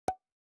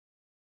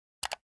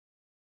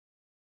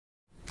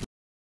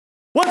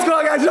What's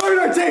going on, guys?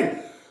 Number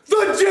 13,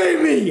 the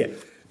Jamie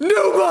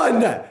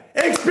Newman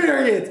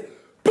experience.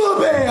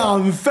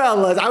 Bam,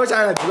 fellas. I wish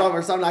I had a drum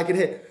or something I could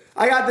hit.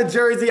 I got the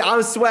jersey.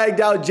 I'm swagged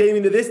out. Jamie,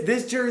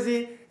 this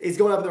jersey is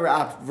going up in the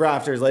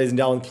rafters, ladies and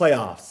gentlemen.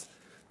 Playoffs.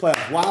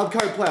 Wild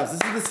card playoffs.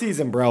 This is the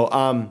season,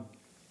 bro.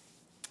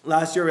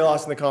 Last year we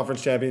lost in the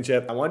conference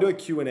championship. I want to do a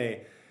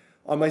Q&A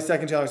on my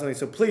second channel or something.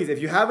 So please, if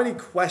you have any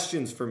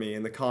questions for me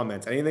in the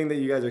comments, anything that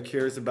you guys are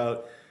curious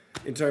about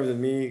in terms of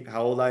me,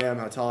 how old I am,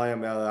 how tall I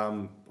am,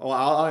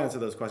 I'll answer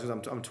those questions.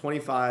 I'm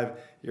 25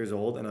 years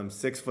old and I'm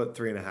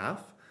 6'3½".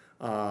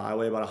 I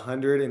weigh about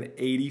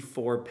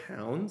 184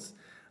 pounds.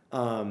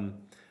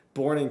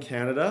 Born in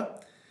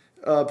Canada.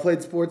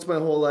 Played sports my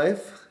whole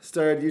life.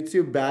 Started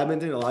YouTube,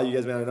 badminton. A lot of you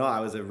guys may not know I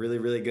was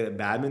really good at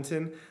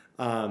badminton.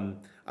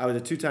 I was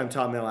a 2-time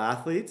top male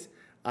athlete.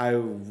 I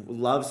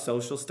love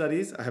social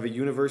studies. I have a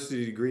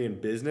university degree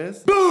in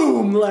business.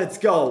 Boom! Let's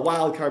go.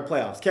 Wild card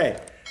playoffs. Okay.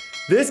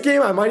 This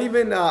game, I might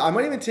even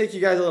take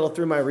you guys a little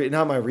through my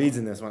reads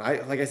in this one.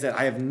 Like I said,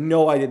 I have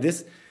no idea.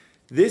 This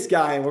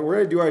guy, we're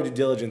gonna do our due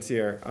diligence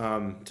here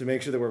to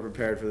make sure that we're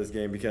prepared for this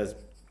game because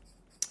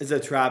it's a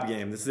trap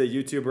game. This is a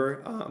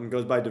YouTuber,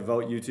 goes by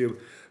Devote YouTube.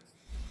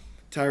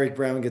 Tyreek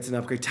Brown gets an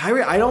upgrade.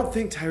 I don't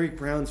think Tyreek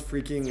Brown's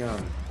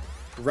freaking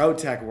route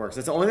tech works.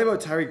 That's the only thing about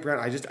Tyreek Brown.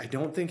 I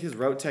don't think his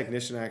route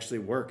technician actually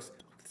works.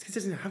 This guy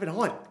doesn't have it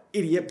on.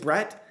 Idiot,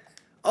 Brett.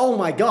 Oh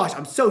my gosh,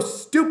 I'm so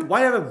stupid.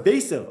 Why am I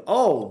evasive?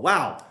 Oh,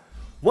 wow.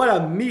 What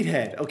a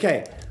meathead.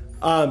 Okay.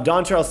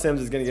 Don Charles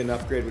Sims is going to get an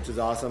upgrade, which is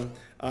awesome.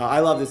 I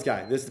love this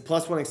guy. This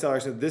 +1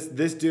 acceleration.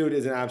 This dude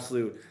is an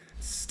absolute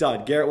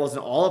stud. Garrett Wilson,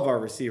 all of our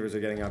receivers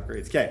are getting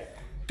upgrades. Okay.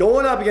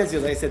 Going up against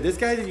you, like I said, this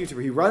guy's a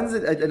YouTuber. He runs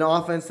an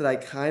offense that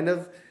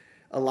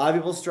a lot of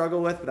people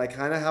struggle with, but I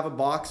kind of have a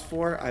box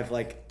for.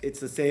 It's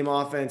the same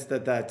offense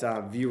that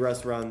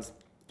VRUS runs.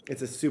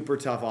 It's a super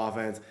tough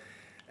offense.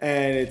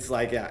 And it's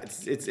like, yeah,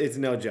 it's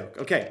no joke.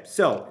 Okay,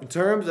 so in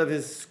terms of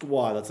his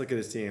squad, let's look at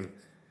his team.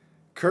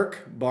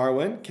 Kirk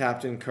Barwin,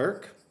 Captain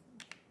Kirk.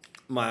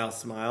 Miles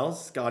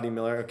Smiles, Scotty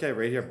Miller. Okay,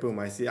 right here, boom.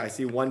 I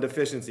see one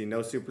deficiency,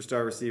 no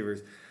superstar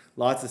receivers.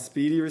 Lots of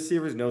speedy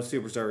receivers, no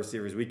superstar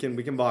receivers. We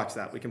can box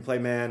that. We can play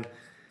man.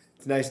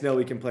 It's nice to know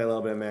we can play a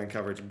little bit of man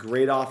coverage.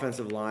 Great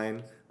offensive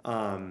line.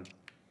 Like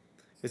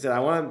I said, I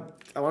want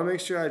to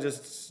make sure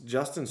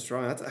Justin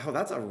Strong.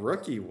 That's a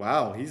rookie.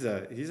 Wow, he's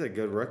a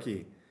good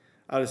rookie.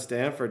 Out of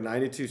Stanford,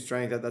 92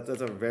 strength.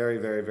 That's a very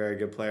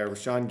good player.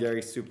 Rashawn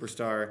Gary,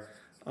 superstar.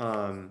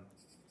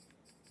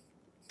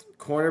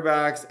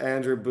 Cornerbacks,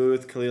 Andrew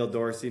Booth, Khalil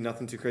Dorsey,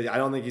 nothing too crazy. I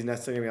don't think he's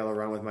necessarily going to be able to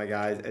run with my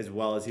guys as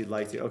well as he'd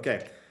like to.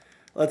 Okay,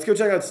 let's go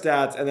check out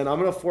stats, and then I'm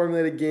going to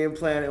formulate a game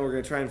plan, and we're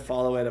going to try and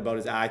follow it about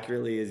as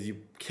accurately as you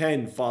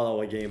can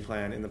follow a game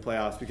plan in the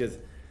playoffs because,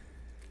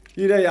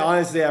 you know,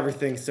 honestly,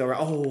 everything's so...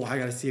 Oh, I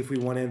got to see if we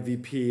won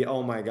MVP.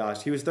 Oh, my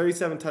gosh. He was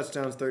 37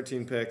 touchdowns,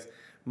 13 picks.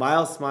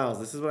 Miles Smiles,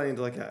 this is what I need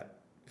to look at.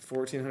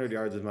 1,400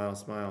 yards with Miles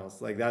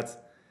Smiles. Like, that's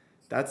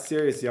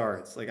serious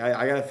yards. Like,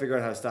 I got to figure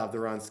out how to stop the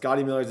run.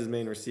 Scotty Miller's his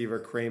main receiver.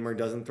 Kramer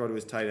doesn't throw to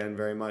his tight end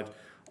very much.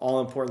 All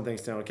important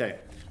things to know. Okay,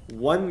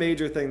 one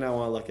major thing that I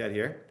want to look at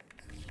here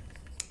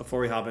before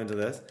we hop into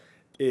this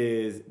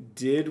is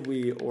did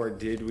we or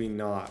did we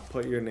not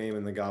put your name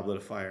in the goblet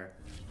of fire?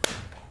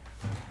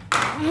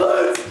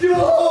 Let's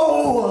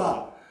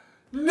go!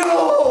 No!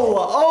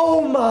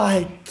 Oh,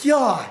 my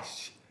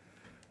gosh!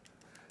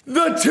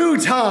 The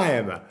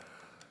 2-time.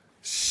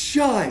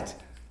 Shut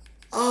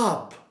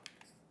up.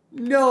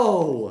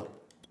 No.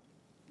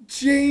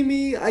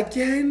 Jamie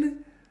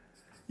again?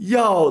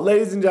 Yo,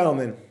 ladies and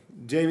gentlemen,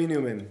 Jamie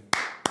Newman.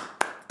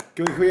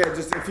 Can we get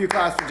just a few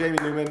claps for Jamie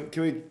Newman?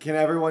 Can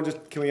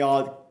we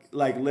all,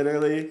 like,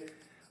 literally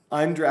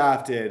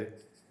undrafted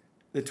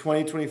the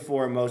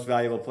 2024 most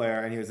valuable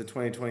player, and he was the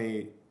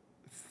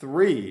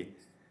 2023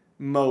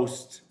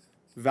 most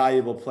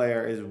valuable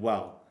player as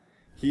well.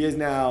 He is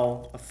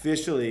now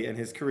officially in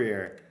his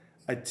career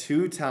a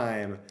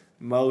 2-time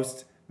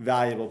most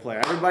valuable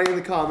player. Everybody in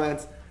the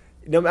comments,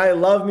 no matter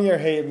love me or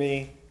hate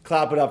me,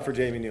 clap it up for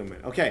Jamie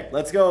Newman. Okay,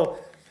 let's go.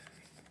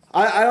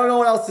 I don't know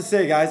what else to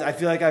say, guys. I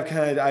feel like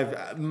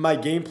my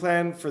game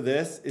plan for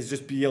this is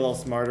just be a little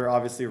smarter,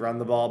 obviously run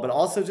the ball, but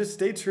also just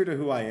stay true to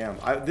who I am.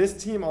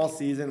 This team all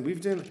season,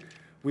 we've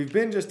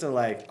been just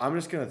I'm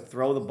just gonna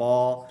throw the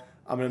ball.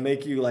 I'm going to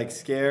make you, like,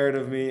 scared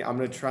of me. I'm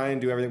going to try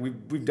and do everything.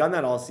 We've done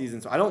that all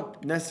season, so I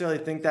don't necessarily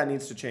think that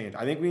needs to change.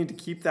 I think we need to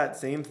keep that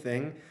same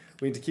thing.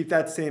 We need to keep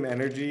that same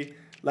energy.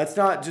 Let's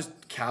not just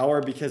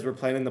cower because we're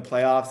playing in the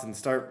playoffs and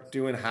start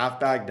doing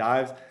halfback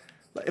dives.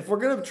 If we're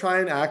going to try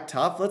and act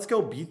tough, let's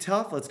go be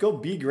tough. Let's go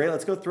be great.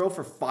 Let's go throw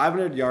for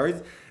 500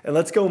 yards, and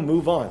let's go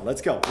move on.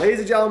 Let's go. Ladies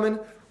and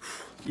gentlemen,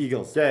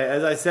 Eagles. Okay,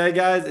 as I said,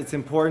 guys, it's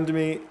important to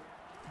me.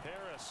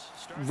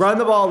 Run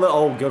the ball.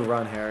 Oh, good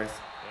run, Harris.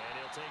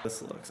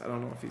 This looks. I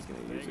don't know if he's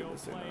going to use it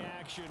this or not.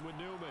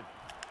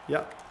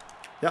 Yeah,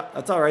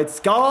 that's all right.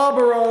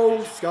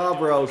 Scarborough.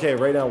 Okay,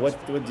 right now,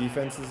 what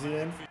defense is he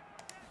in?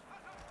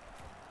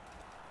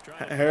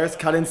 Harris,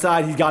 cut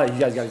inside. He's got it.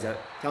 He's got it.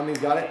 Tell me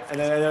he's got it. And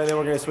then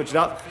we're going to switch it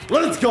up.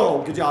 Let's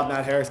go. Good job,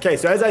 Matt Harris. Okay,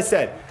 so as I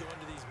said,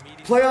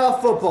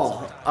 playoff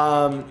football.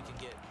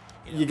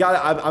 You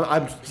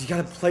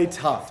gotta play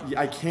tough.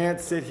 I can't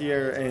sit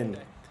here and,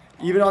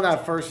 even on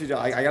that first,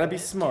 I gotta be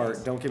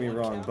smart. Don't get me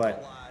wrong,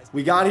 but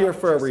we got here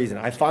for a reason.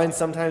 I find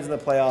sometimes in the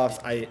playoffs,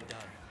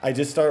 I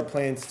just start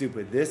playing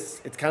stupid. It's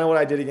kind of what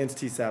I did against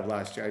TSAB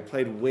last year. I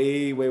played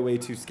way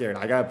too scared.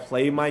 I gotta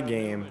play my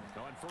game,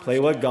 play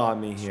what got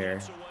me here,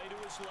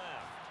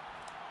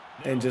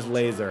 and just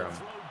laser him.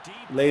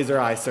 Laser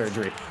eye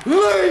surgery.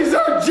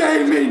 Laser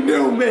Jamie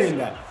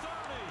Newman.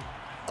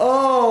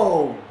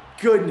 Oh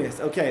goodness.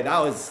 Okay, that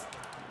was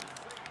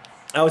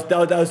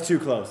too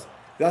close.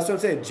 That's what I'm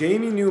saying.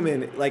 Jamie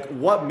Newman, like,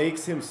 what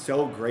makes him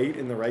so great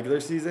in the regular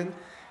season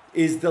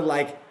is the,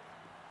 like,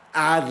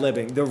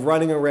 ad-libbing, the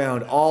running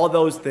around, all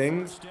those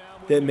things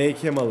that make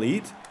him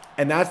elite.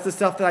 And that's the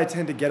stuff that I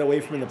tend to get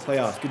away from in the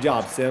playoffs. Good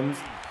job, Sims.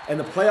 In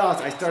the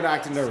playoffs, I start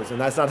acting nervous,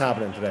 and that's not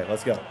happening today.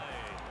 Let's go.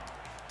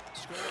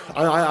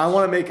 I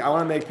want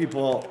to make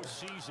people.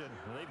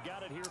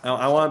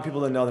 I want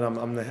people to know that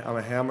I'm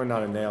a hammer,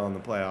 not a nail in the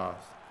playoffs.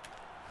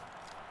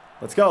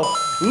 Let's go.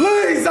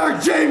 Laser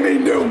Jamie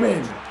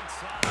Newman.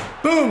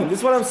 Boom. This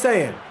is what I'm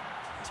saying.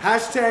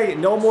 Hashtag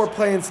no more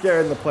playing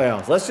scared in the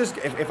playoffs. Let's just,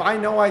 if I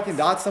know I can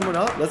dot someone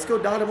up, let's go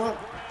dot him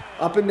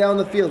up and down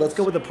the field. Let's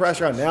go with the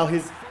pressure on. Now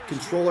his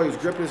controller, he's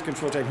gripping his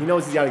control chain. He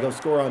knows he's got to go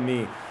score on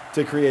me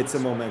to create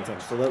some momentum.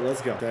 So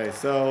let's go. Okay,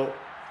 so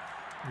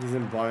he's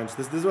in bunch.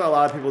 This is what a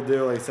lot of people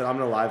do. Like I said, I'm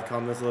going to live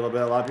com this a little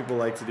bit. A lot of people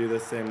like to do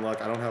this same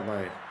look. I don't have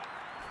my,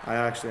 I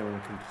actually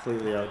am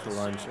completely out to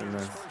lunch in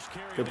this.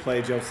 Good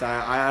play,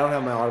 Josiah. I don't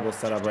have my audible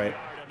set up right,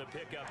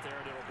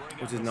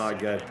 which is not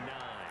good.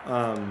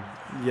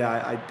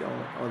 Yeah, I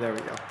don't. Oh, there we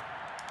go.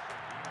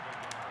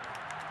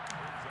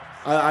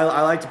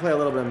 I like to play a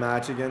little bit of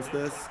match against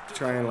this.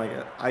 Try and, like,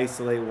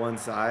 isolate one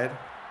side.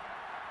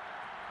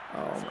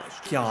 Oh, my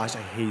gosh.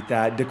 I hate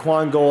that.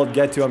 Daquan Gold.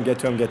 Get to him.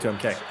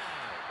 Okay.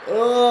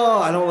 Oh,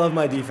 I don't love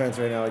my defense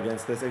right now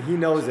against this. And he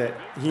knows it.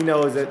 He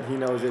knows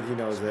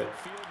it.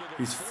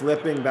 He's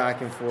flipping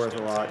back and forth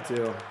a lot,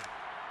 too.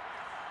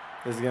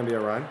 This is going to be a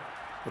run.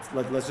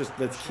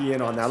 Let's key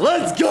in on that.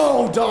 Let's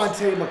go,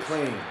 Dante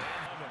McClain.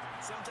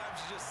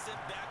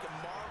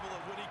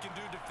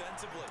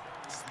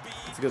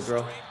 It's a good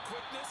throw.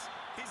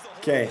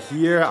 Okay,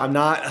 here I'm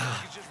not.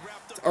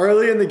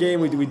 Early in the game,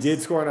 we did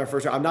score on our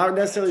first round. I'm not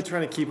necessarily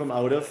trying to keep him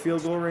out of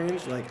field goal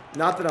range. Like,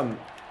 not that I'm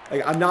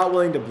not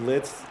willing to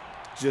blitz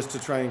just to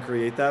try and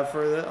create that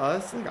for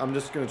us. Like, I'm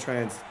just gonna try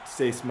and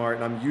stay smart,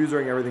 and I'm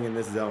using everything in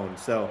this zone.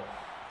 So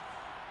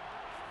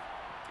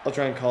I'll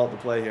try and call it the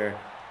play here.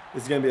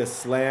 This is gonna be a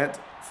slant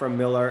from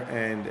Miller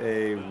and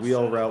a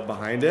wheel route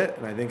behind it,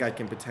 and I think I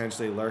can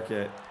potentially lurk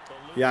it.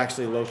 He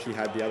actually low-key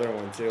had the other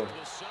one too.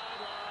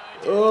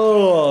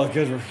 Oh,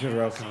 good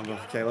route combo.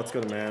 Okay, let's go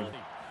to man.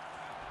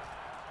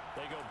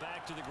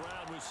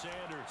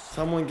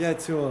 Someone get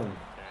to him.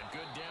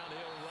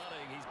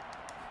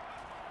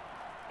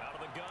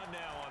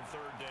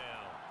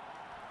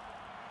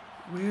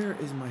 Where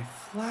is my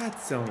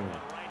flat zone?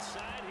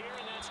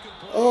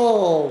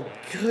 Oh,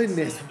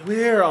 goodness.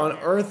 Where on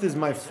earth is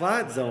my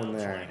flat zone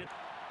there?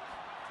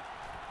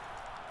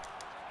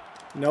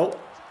 Nope.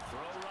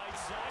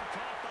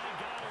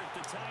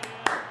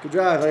 Good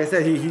drive. Like I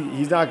said,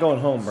 he's not going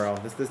home, bro.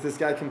 This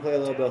guy can play a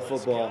little bit of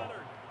football.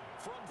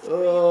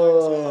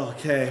 Oh,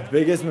 okay.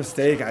 Biggest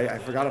mistake. I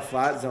forgot a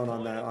flat zone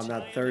on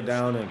that third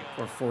down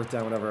or fourth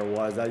down, whatever it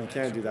was. You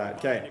can't do that.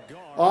 Okay.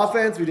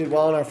 Offense, we did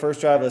well on our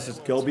first drive. Let's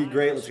just go be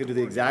great. Let's go do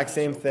the exact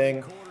same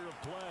thing.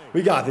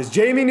 We got this.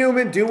 Jamie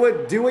Newman, do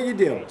what you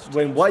do.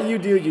 When what you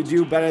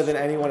do better than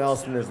anyone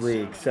else in this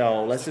league.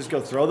 So let's just go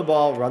throw the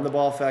ball, run the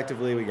ball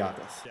effectively. We got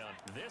this.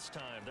 This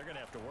time they're gonna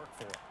have to work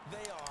for it.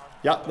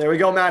 Yep, there we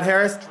go, Matt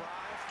Harris.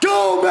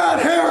 Go,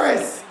 Matt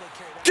Harris!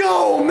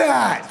 Go,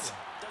 Matt!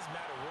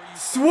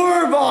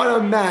 Swerve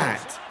on him,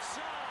 Matt!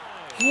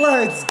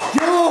 Let's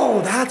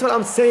go! That's what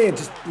I'm saying.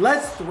 Just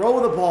let's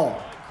throw the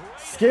ball.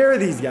 Scare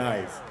these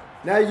guys.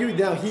 Now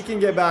he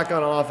can get back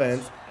on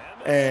offense,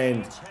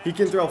 and he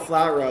can throw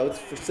flat routes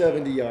for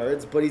 70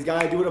 yards, but he's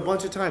got to do it a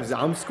bunch of times.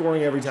 I'm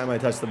scoring every time I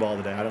touch the ball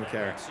today. I don't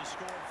care.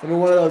 I mean,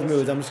 one of those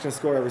moves, I'm just going to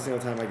score every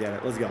single time I get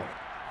it. Let's go.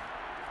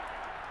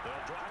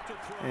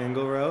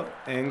 Angle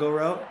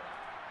route.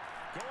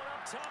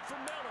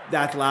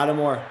 That's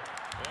Lattimore.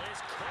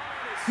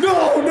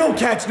 No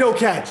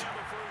catch.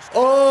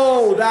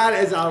 Oh,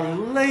 that is a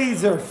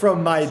laser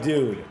from my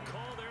dude.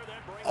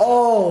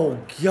 Oh,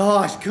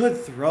 gosh, good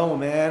throw,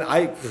 man.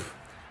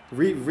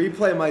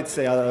 Replay might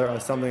say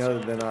something other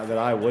than that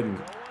I wouldn't.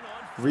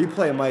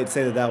 Replay might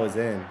say that was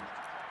in.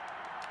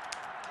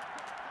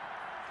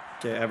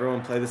 Okay,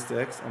 everyone play the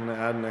sticks. I'm going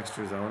to add an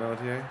extra zone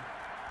out here.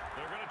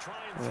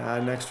 I'm going to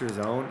add an extra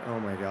zone. Oh,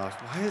 my gosh.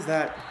 Why is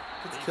that?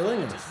 It's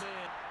killing us.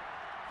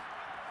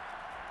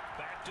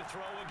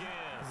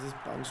 Is this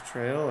bunch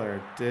trail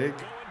or dig?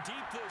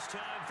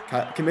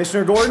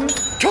 Commissioner Gordon?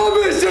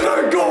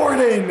 Commissioner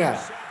Gordon!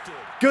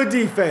 Good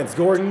defense,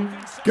 Gordon.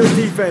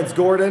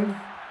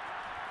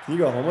 Can you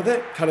go home with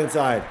it? Cut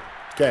inside.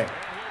 Okay.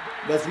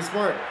 Let's be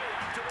smart.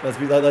 Let's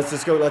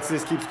just go. Let's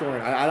just keep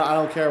scoring. I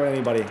don't care about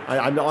anybody.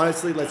 I'm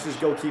honestly, let's just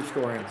go keep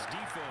scoring.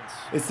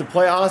 It's the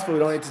playoffs, but we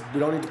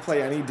don't need to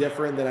play any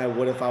different than I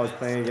would if I was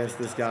playing against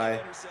this guy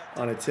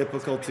on a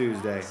typical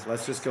Tuesday.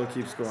 Let's just go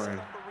keep scoring.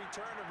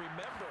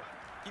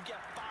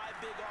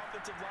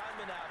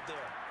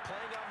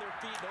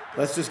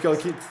 Let's just go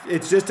keep.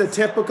 It's just a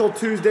typical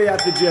Tuesday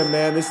at the gym,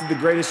 man. This is the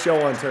greatest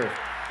show on turf.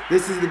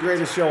 This is the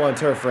greatest show on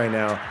turf right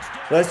now.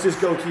 Let's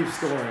just go keep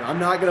scoring. I'm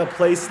not going to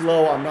play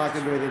slow. I'm not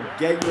going to do anything.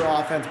 Get your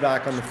offense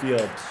back on the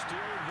field.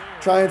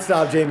 Try and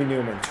stop Jamie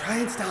Newman. Try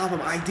and stop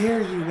him. I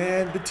dare you,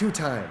 man. The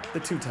two-time.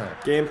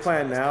 Game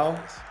plan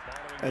now,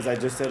 as I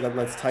just said,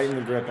 let's tighten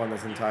the grip on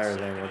this entire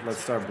thing. Let's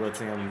start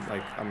blitzing him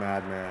like a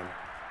madman.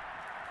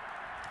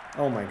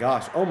 Oh, my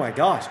gosh. Oh, my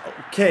gosh.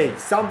 Okay,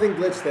 something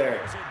glitched there.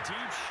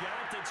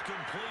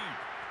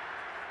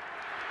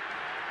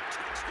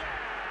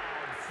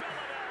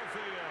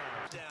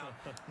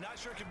 Not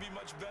sure it can be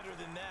much better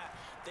than that.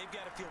 They've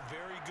got to feel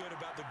very good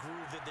about the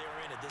groove that they're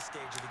in at this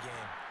stage of the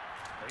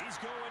game. He's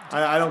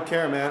going. I don't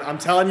care, man. I'm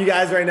telling you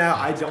guys right now,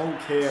 I don't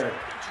care.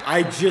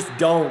 I just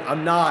don't.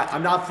 I'm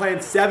not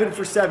playing 7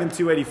 for 7,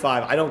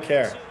 285. I don't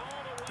care.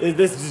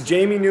 This is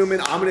Jamie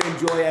Newman. I'm gonna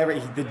enjoy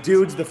the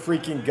dude's the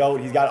freaking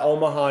GOAT. He's got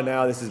Omaha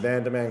now. This is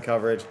man-to-man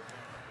coverage.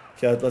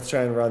 Okay, let's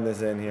try and run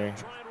this in here.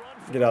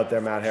 Get out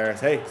there, Matt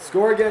Harris. Hey,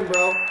 score again,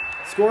 bro.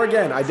 Score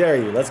again. I dare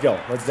you. Let's go.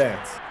 Let's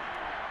dance.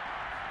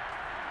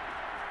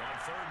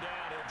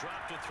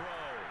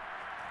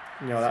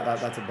 You know,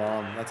 that's a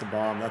bomb. That's a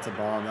bomb. That's a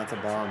bomb. That's a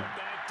bomb.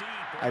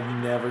 I've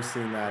never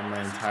seen that in my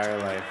entire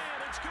life.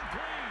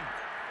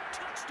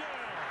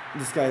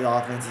 This guy's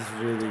offense is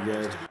really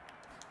good.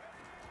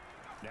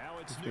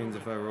 Which means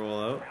if I roll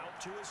out.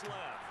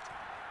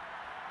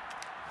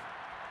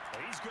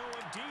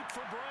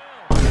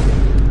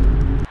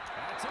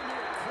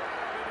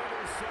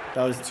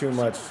 That was too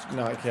much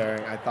not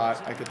caring. I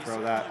thought I could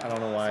throw that. I don't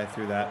know why I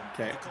threw that.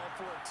 Okay.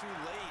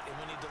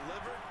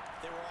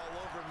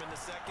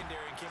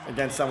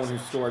 Against someone who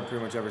scored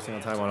pretty much every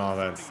single time on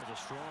offense.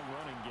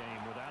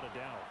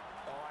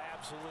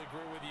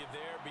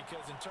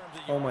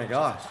 Oh my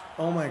gosh.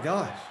 Oh my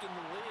gosh.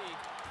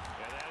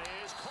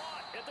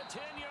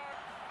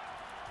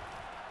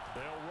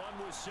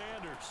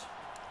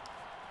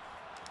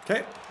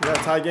 Okay, we got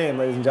a tie game,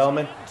 ladies and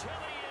gentlemen.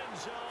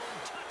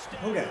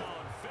 Okay.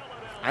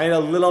 I need a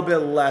little bit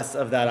less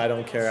of that I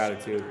don't care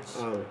attitude.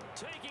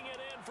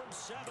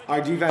 Our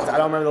defense, I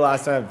don't remember the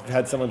last time I've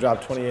had someone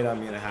drop 28 on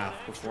me in a half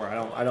before.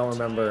 I don't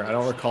remember. I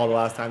don't recall the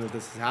last time that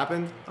this has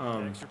happened.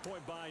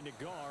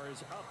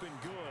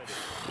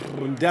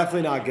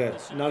 Definitely not good.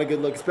 Not a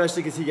good look,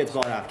 especially because he gets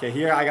ball half. Okay,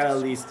 here I got to at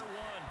least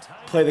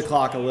play the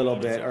clock a little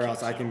bit or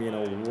else I can be in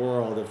a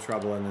world of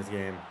trouble in this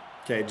game.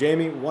 Okay,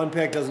 Jamie, one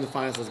pick doesn't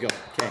define us. Let's go.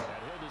 Okay.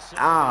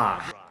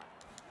 Ah.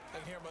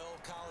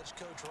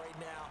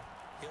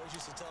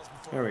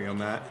 There we go,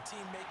 Matt.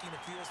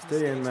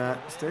 Stay in,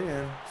 Matt. Stay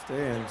in.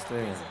 Stay in.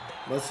 Stay in.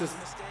 Let's just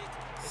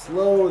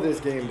slow this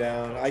game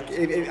down.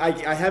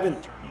 I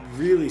haven't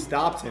really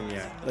stopped him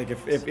yet. Like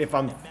if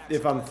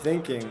I'm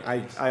thinking,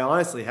 I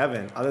honestly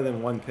haven't, other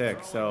than one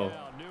pick. So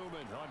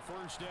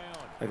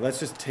like let's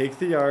just take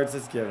the yards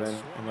that's given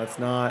and let's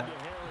not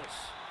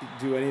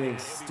do anything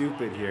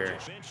stupid here.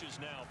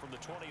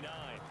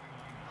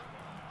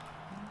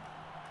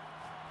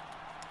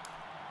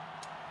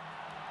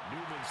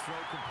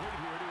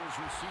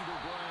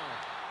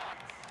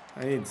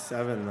 I need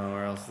 7 though,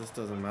 or else this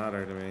doesn't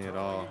matter to me at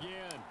all.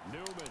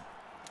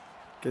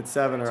 Get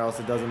 7 or else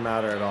it doesn't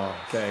matter at all.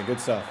 Okay,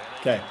 good stuff.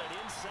 Okay.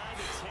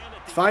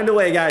 Find a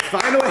way, guys.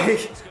 Find a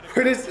way.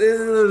 This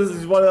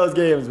is one of those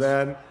games,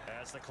 man.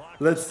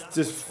 Let's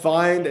just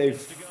find a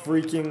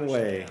freaking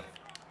way.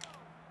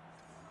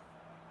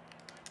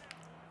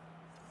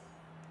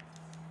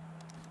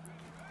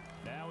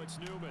 Now it's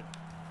Newman.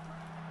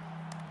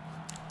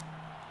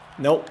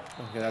 Nope.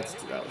 Okay,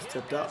 that was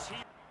tipped up.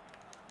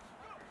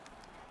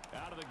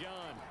 Out of the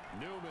gun,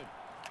 Newman,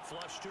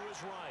 flush to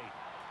his right.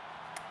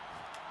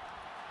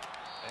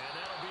 And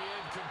that'll be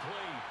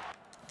incomplete.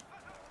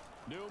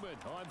 Newman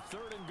on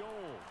 3rd and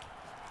goal.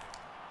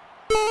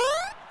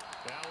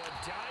 Now a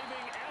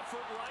diving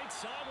effort right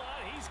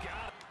sideline. He's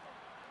got it.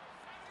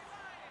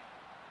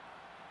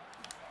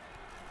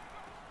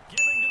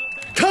 Giving to the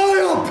big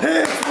Kyle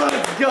Pitts,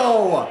 let's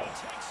go.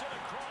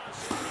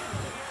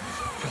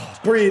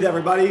 Breathe,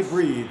 everybody.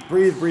 Breathe.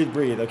 Breathe, breathe,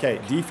 breathe. Okay,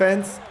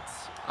 defense.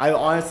 I've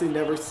honestly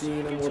never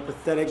seen a more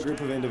pathetic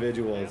group of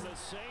individuals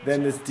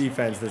than this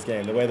defense this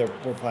game, the way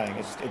we're playing.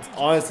 It's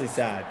honestly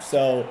sad.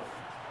 So,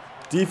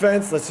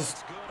 defense, let's just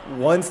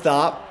one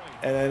stop,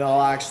 and then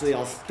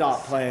I'll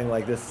stop playing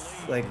like this.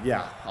 Like,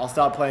 yeah, I'll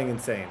stop playing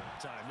insane.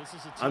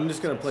 I'm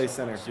just going to play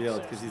center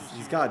field because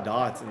he's got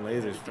dots and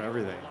lasers for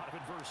everything.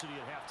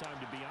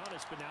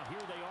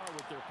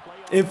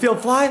 Infield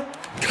fly?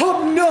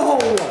 Come, no!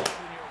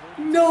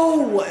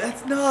 No,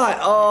 that's not.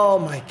 Oh,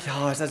 my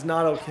gosh, that's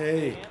not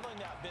okay.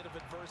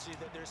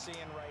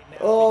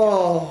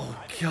 Oh,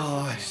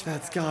 gosh.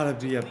 That's got to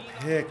be a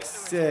pick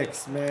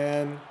six,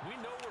 man.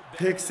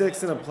 Pick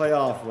six and a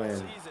playoff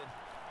win.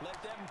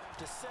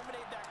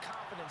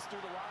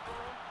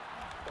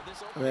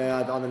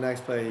 Yeah, on the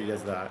next play, he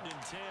gets that.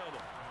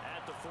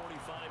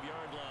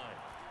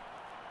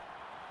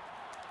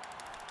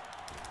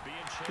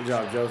 Good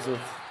job,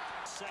 Joseph.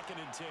 Second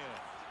and 10.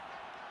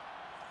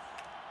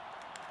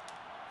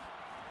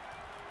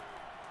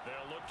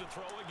 They'll look to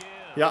throw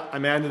again. Yeah, I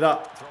manned it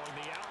up.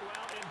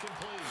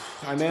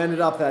 I manned it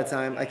up that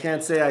time. I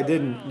can't say I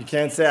didn't. You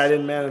can't say I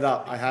didn't man it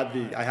up. I had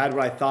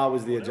what I thought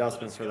was the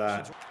adjustments for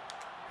that.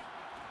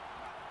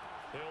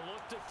 They'll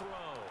look to throw.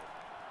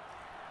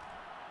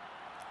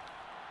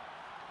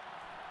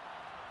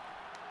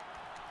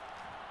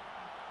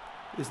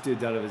 This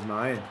dude's out of his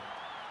mind.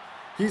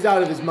 He's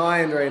out of his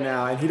mind right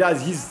now, and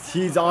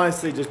he's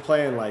honestly just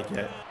playing like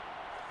it.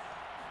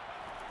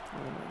 Oh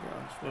my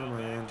gosh, what am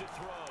I in? Out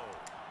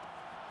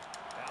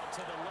to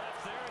the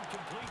left there and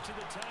complete to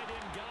the tight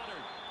end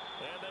Goddard.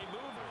 And they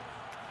move it.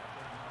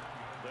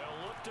 They'll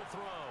look to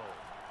throw.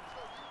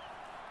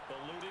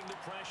 Eluding the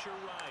pressure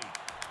right.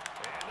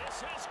 And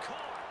this is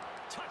caught.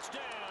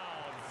 Touchdown.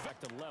 Back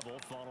to level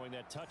following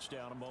that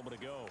touchdown a moment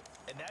ago.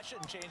 And that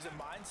shouldn't change the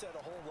mindset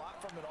a whole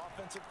lot from an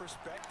offensive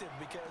perspective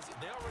because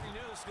they already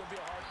knew this was going to be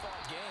a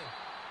hard-fought game.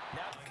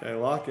 Now, Okay,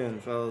 lock in,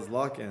 fellas,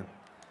 lock in.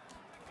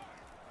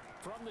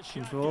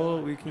 Control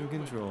what we can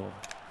control.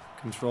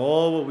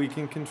 Control what we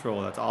can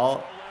control. That's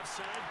all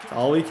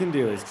we can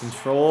do is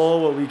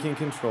control what we can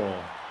control.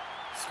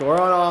 Score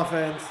on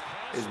offense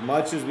as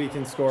much as we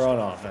can score on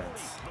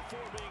offense.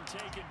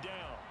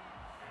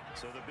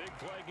 So the big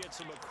play gets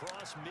him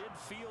across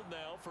midfield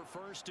now for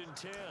 1st and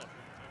 10.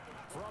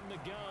 From the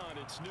gun,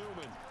 it's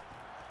Newman.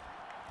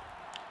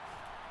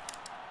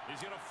 He's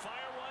going to fire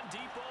one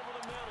deep over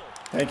the middle.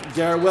 Thank you,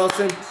 Garrett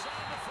Wilson.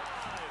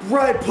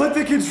 Right, put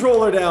the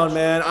controller down,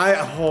 man.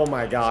 Oh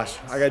my gosh,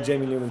 I got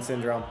Jamie Newman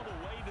syndrome.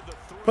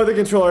 Put the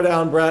controller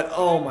down, Brett.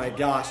 Oh my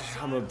gosh,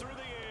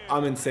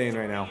 I'm insane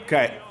right now.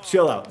 Okay,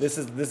 chill out. This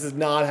is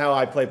not how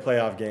I play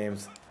playoff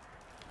games.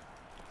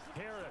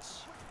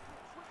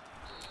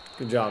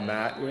 Good job,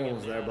 Matt. You're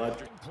almost there,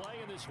 bud.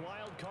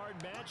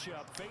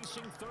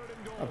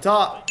 Up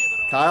top,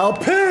 Kyle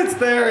Pitts.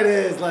 There it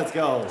is. Let's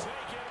go.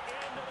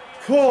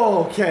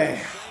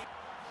 Okay.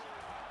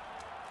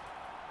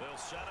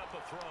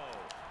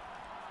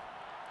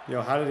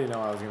 Yo, how did he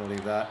know I was going to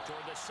leave that?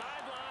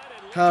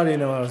 How did he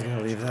know I was going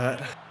to leave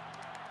that?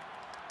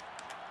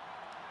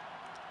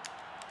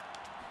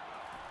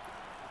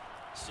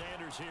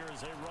 Sanders here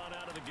as they run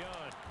out of the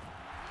gun.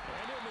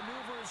 And he'll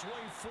maneuver his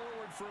way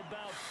forward for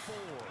about 4.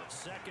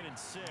 2nd and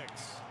 6.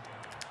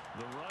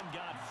 The run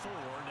got 4.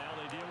 Now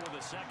they deal with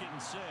a 2nd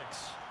and 6.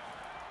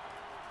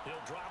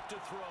 He'll drop to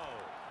throw.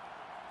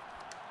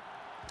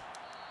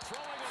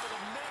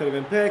 Could have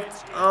been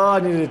picked. Oh, I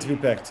needed it to be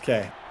picked.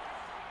 Okay.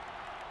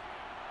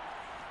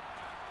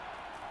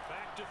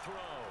 Back to throw.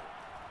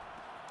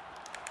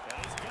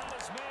 And he's got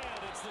his man.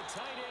 It's the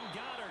tight end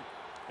Goddard.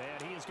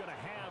 And he is going to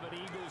have an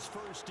Eagles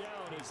 1st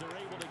down as they're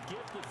able to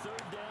get the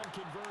 3rd down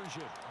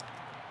conversion.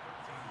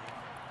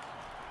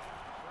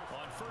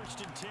 On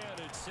 1st and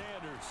 10, it's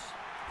Sanders.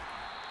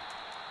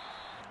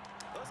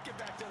 let's get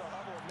back to the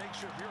huddle and make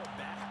sure if you're a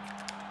back,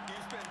 you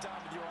spend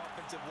time with your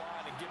offensive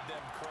line and give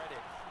them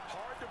credit.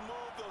 Hard to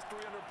move those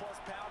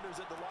 300-plus pounders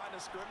at the line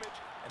of scrimmage,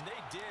 and they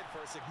did for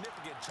a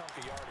significant chunk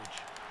of yardage.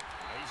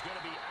 He's going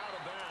to be out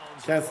of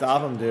bounds. Can't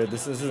stop him, dude.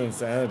 This is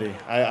insanity.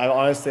 I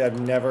honestly, I've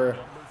never.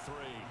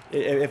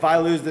 If I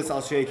lose this,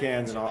 I'll shake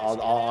hands, and I'll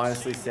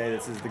honestly say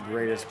this is the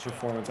greatest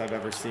performance I've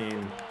ever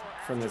seen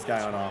from this guy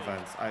on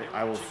offense.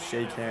 I will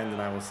shake hands,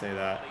 and I will say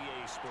that.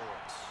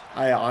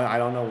 I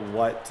don't know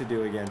what to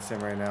do against him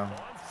right now.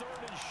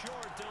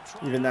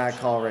 Even that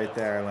call right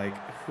there, like,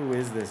 who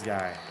is this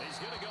guy? He's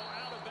going to go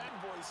out of that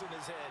voice in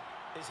his head.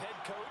 His head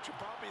coach and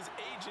probably his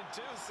agent,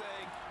 too,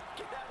 saying,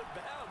 get out of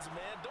bounds,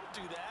 man. Don't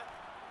do that.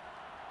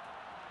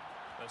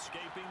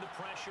 Escaping the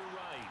pressure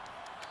right.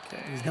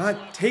 He's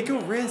not. Take a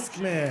risk,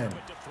 man.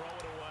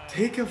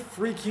 Take a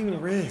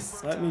freaking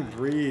risk. Let me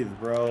breathe,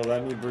 bro.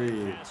 Let me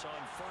breathe.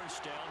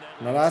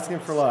 I'm not asking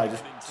for a lot.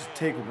 Just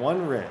take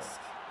one risk.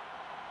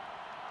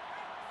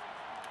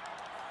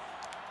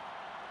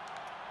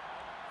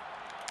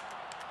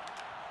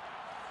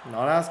 I'm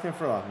not asking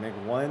for a lot. Make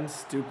one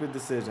stupid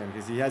decision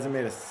because he hasn't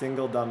made a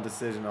single dumb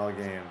decision all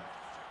game.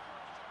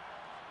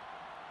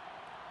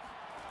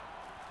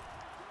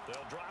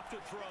 They'll drop to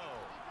throw.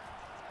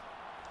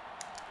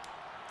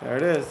 There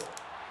it is.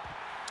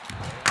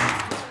 Right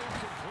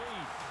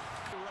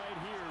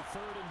here,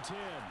 3rd and 10.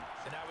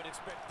 And I would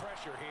expect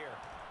pressure here.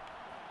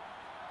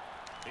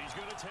 He's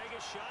going to take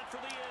a shot for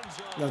the end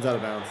zone. That's out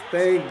of bounds.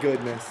 Thank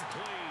goodness.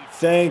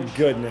 Thank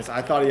goodness.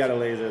 I thought he had a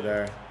laser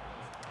there.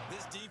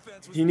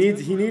 He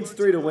needs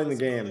 3 to win the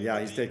game. Yeah,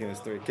 he's taking his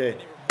 3. Okay.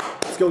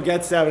 Let's go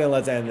get 7 and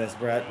let's end this,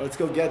 Brett. Let's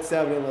go get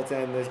 7 and let's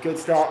end this. Good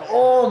start.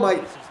 Oh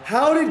my.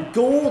 How did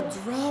Gold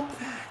drop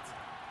that?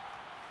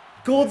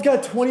 Gold's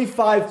got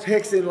 25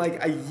 picks in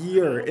like a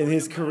year in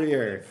his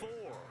career.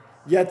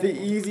 Yet the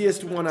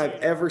easiest one I've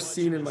ever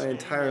seen in my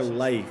entire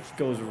life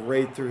goes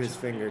right through his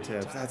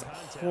fingertips. That's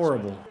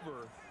horrible.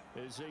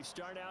 As they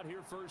start out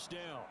here first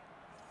down.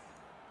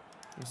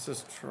 Let's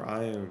just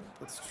try.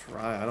 Let's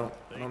try. I don't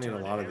need a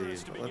lot of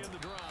these, but let's.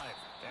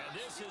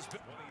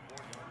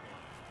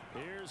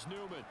 Here's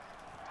Newman.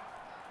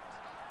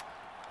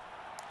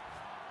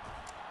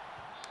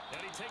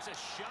 And he takes a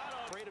shot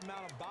on. Great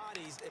amount of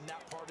bodies in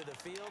that part of the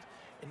field.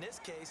 In this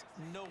case,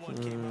 no one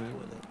came up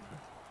with it.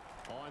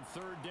 On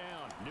third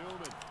down,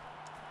 Newman.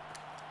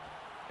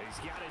 He's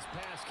got his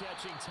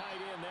pass-catching tight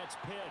end. That's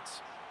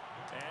Pitts.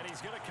 And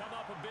he's going to come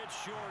up a bit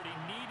short. He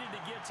needed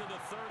to get to the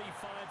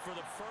 35 for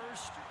the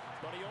first,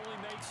 but he only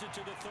makes it to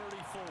the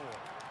 34.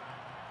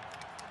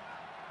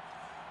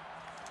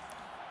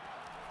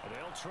 And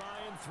they'll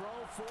try and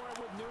throw for it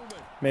with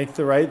Newman. Make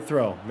the right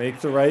throw. Make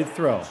the right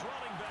throw.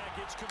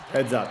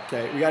 Heads up.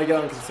 Okay, we got to get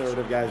on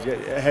conservative, guys.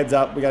 Heads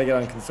up. We got to get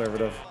on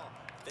conservative.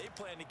 They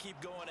plan to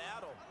keep going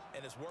at him,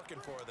 and it's working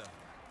for them.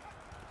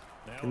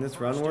 Can this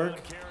run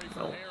work?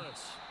 No.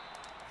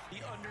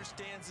 He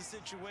understands the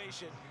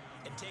situation,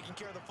 and taking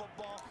care of the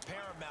football,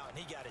 paramount, and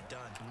he got it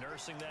done.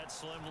 Nursing that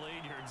slim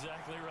lead, you're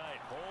exactly right.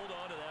 Hold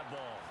on to that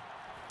ball.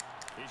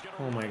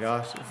 Oh my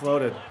gosh, it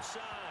floated.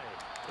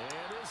 And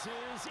this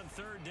is on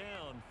third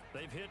down.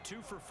 They've hit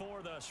 2 for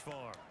 4 thus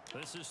far.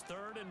 This is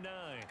 3rd and 9.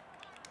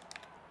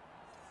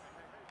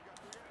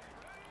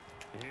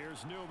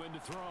 Here's Newman to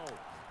throw.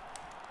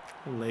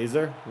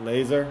 Laser.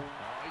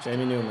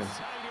 Jamie Newman.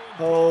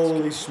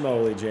 Holy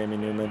schmoly, Jamie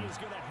Newman.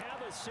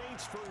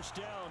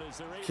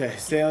 Okay,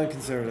 stay on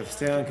conservative.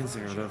 Stay on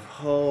conservative.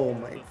 Oh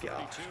my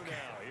gosh.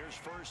 Here's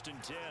 1st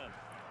and 10.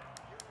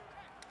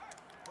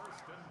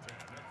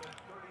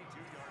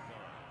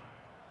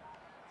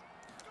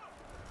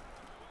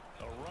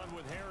 A run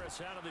with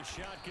Harris out of the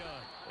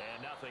shotgun.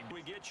 And nothing.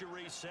 We get you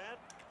reset.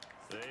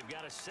 They've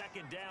got a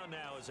 2nd down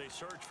now as they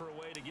search for a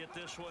way to get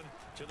this one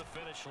to the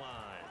finish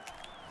line.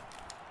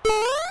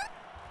 Oh,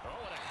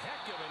 what a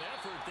heck of an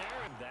effort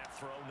there. And that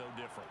throw, no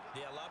different.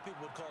 Yeah, a lot of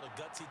people would call it a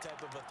gutsy type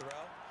of a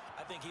throw.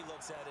 I think he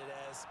looks at it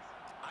as,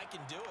 I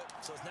can do it,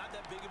 so it's not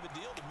that big of a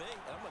deal to me,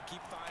 and I'm going to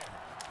keep firing.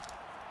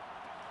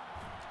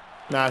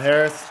 Matt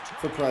Harris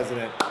for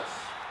president.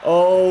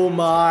 Oh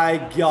my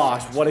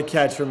gosh, what a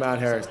catch from Matt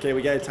Harris. Okay,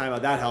 we get a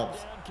timeout. That helps.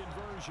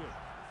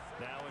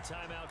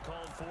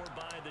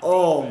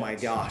 Oh my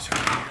gosh.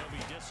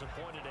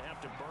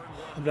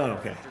 I'm not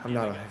okay. I'm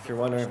not okay. If you're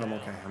wondering if I'm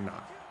okay, I'm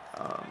not.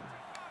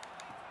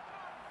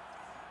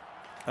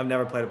 I've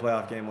never played a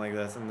playoff game like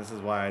this, and this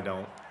is why I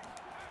don't.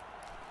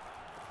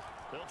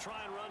 They'll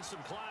try and run some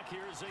clock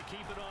here as they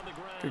keep it on the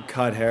ground. Good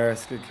cut,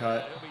 Harris. Good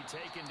cut. He'll be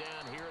taken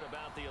down here at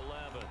about the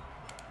 11.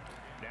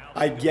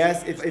 I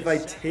guess if I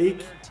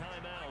take,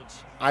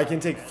 I can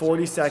take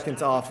 40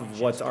 seconds off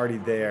of what's already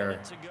there.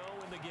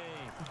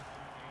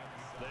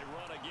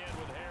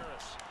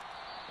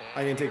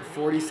 I can take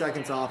 40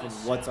 seconds off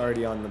of what's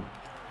already on the.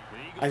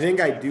 I think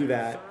I do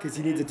that because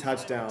he needs a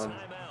touchdown.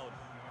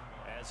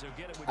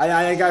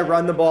 I think I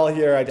run the ball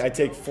here. I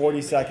take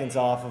 40 seconds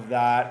off of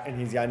that, and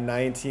he's got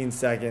 19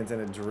 seconds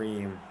and a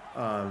dream.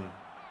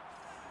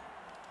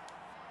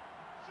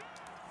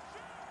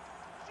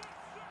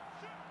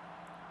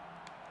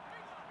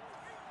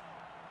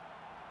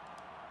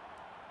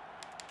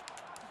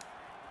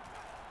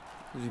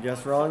 Did you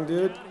guess wrong,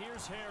 dude?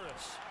 Here's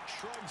Harris.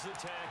 Shrugs the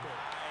tackle.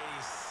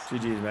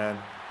 GG's, man.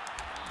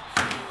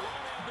 The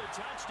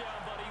touchdown,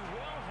 but he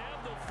will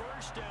have the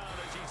first down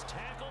as he's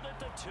tackled at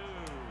the 2.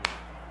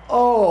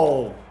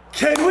 Oh,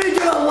 can we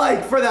get a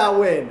like for that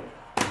win?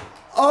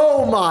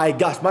 Oh my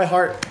gosh, my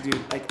heart,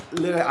 dude, like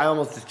literally, I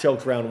almost just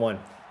choked round 1.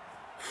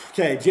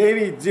 Okay,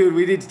 Jamie, dude,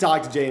 we need to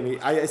talk to Jamie.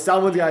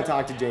 Someone's got to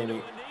talk to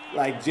Jamie.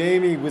 Like,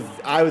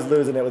 I was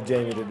losing it with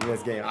Jamie in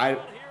this game.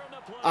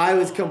 I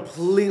was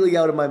completely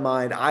out of my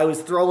mind. I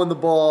was throwing the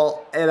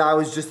ball, and I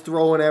was just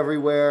throwing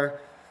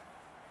everywhere.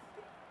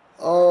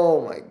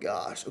 Oh, my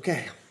gosh.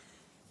 Okay.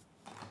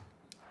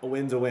 A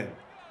win's a win.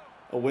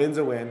 A win's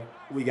a win.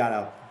 We got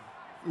to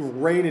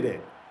rein it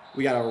in.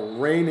 We got to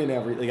rein in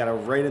everything. We got to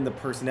rein in the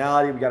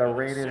personality. We got to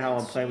rein in how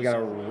I'm playing. We got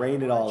to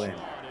rein it all in.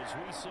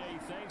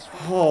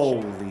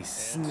 Holy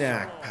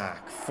snack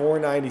pack.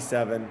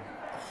 497.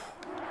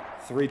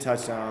 3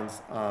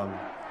 touchdowns.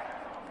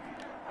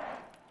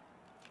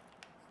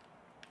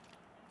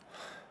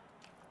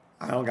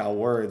 I don't got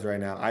words right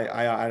now.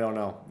 I don't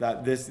know.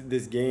 That this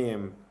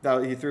game,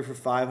 that he threw for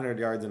 500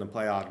 yards in a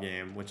playoff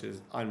game, which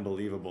is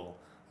unbelievable.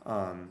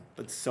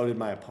 But so did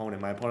my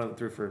opponent. My opponent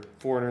threw for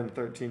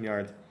 413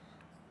 yards.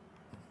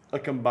 A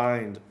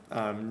combined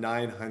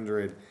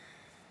 900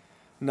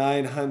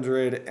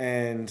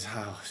 and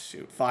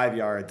 5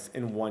 yards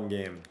in one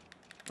game.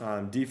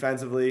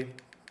 Defensively,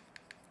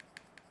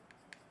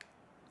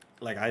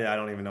 like I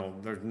don't even know.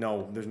 There's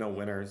no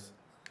winners.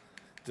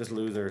 Just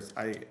losers.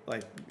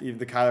 Even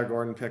the Kyler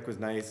Gordon pick was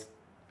nice.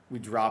 We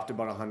dropped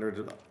about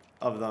 100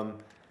 of them.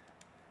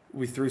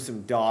 We threw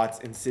some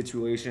dots in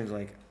situations.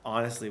 Like,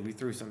 honestly, we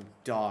threw some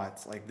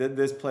dots. Like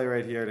this play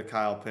right here to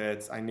Kyle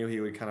Pitts. I knew he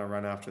would kind of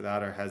run after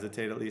that or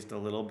hesitate at least a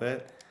little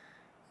bit.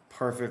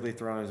 perfectly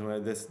thrown his way.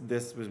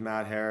 This was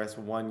Matt Harris,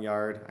 1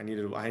 yard. I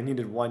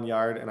needed 1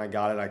 yard, and I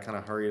got it. I kind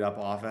of hurried up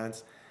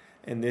offense.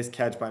 And this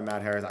catch by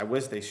Matt Harris, I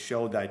wish they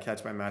showed that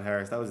catch by Matt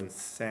Harris. That was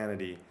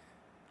insanity.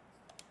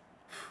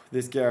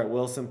 This Garrett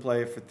Wilson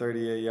play for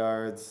 38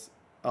 yards.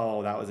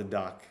 Oh, that was a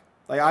duck.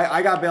 Like,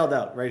 I got bailed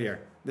out right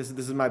here. This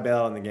is my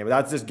bailout in the game. But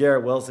that's just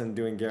Garrett Wilson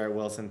doing Garrett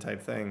Wilson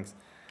type things.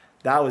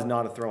 That was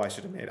not a throw I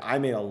should have made. I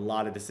made a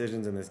lot of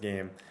decisions in this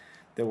game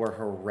that were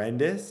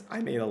horrendous.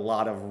 I made a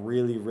lot of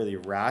really, really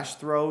rash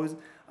throws.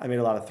 I made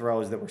a lot of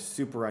throws that were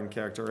super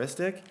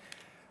uncharacteristic.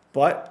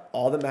 But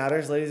all that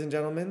matters, ladies and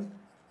gentlemen,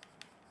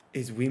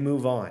 is we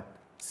move on.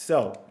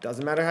 So,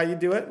 doesn't matter how you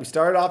do it. We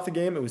started off the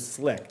game, it was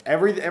slick.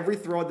 Every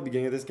throw at the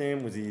beginning of this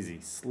game was easy,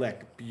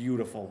 slick,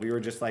 beautiful. We were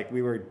just like,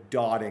 we were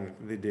dotting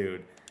the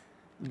dude.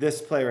 This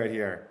play right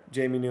here,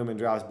 Jamie Newman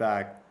drops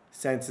back,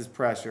 senses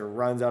pressure,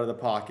 runs out of the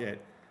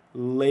pocket,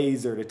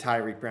 laser to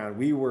Tyreek Brown.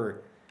 We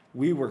were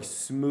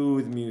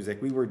smooth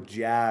music. We were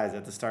jazz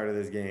at the start of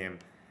this game.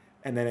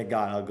 And then it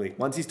got ugly.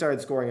 Once he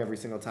started scoring every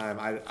single time,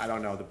 I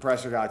don't know. The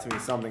pressure got to me.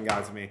 Something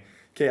got to me.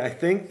 Okay, I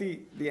think the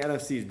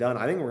NFC is done.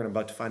 I think we're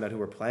about to find out who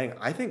we're playing.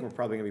 I think we're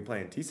probably going to be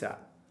playing TSAP.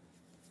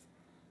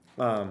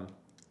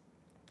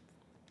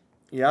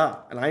 Yeah,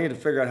 and I need to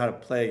figure out how to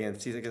play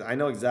against TSAP because I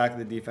know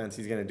exactly the defense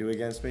he's going to do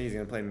against me. He's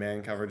going to play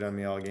man coverage on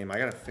me all game. I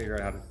got to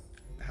figure out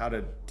how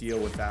to deal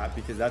with that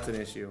because that's an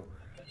issue.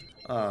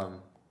 Because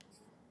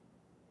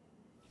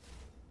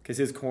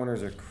his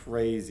corners are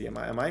crazy. Am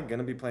I going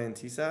to be playing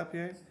TSAP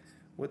here?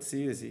 What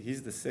seed is he?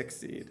 He's the 6th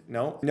seed.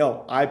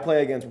 No, I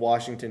play against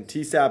Washington.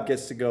 TSAP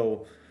gets to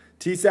go.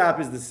 TSAP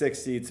is the 6th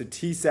seed, so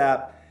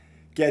TSAP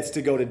gets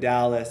to go to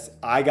Dallas.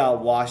 I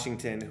got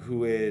Washington,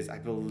 who is, I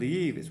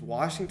believe, is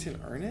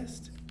Washington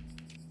Ernest?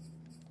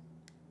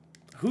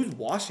 Who's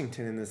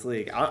Washington in this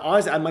league?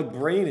 Honestly, my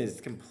brain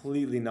is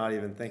completely not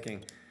even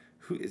thinking.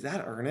 Who is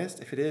that? Ernest?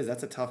 If it is,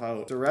 that's a tough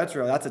out. The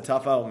retro, that's a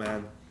tough out,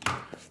 man.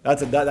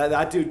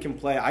 That dude can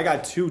play. I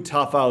got 2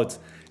 tough outs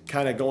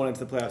kind of going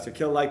into the playoffs. So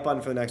kill the like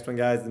button for the next one,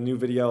 guys. The new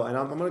video. And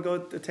I'm going to go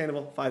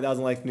attainable.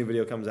 5,000 likes. New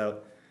video comes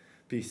out.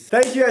 Peace.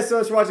 Thank you guys so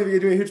much for watching. If you're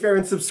doing a huge favor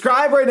and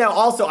subscribe right now.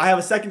 Also, I have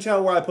a second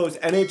channel where I post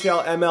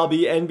NHL,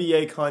 MLB,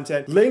 NBA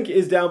content. Link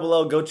is down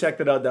below. Go check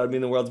that out. That would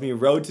mean the world to me.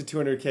 Road to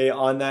 200K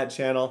on that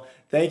channel.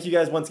 Thank you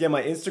guys once again.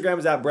 My Instagram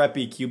is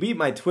 @BrettBQB.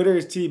 My Twitter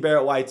is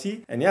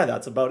TDBarrettYT. And yeah,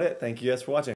 that's about it. Thank you guys for watching.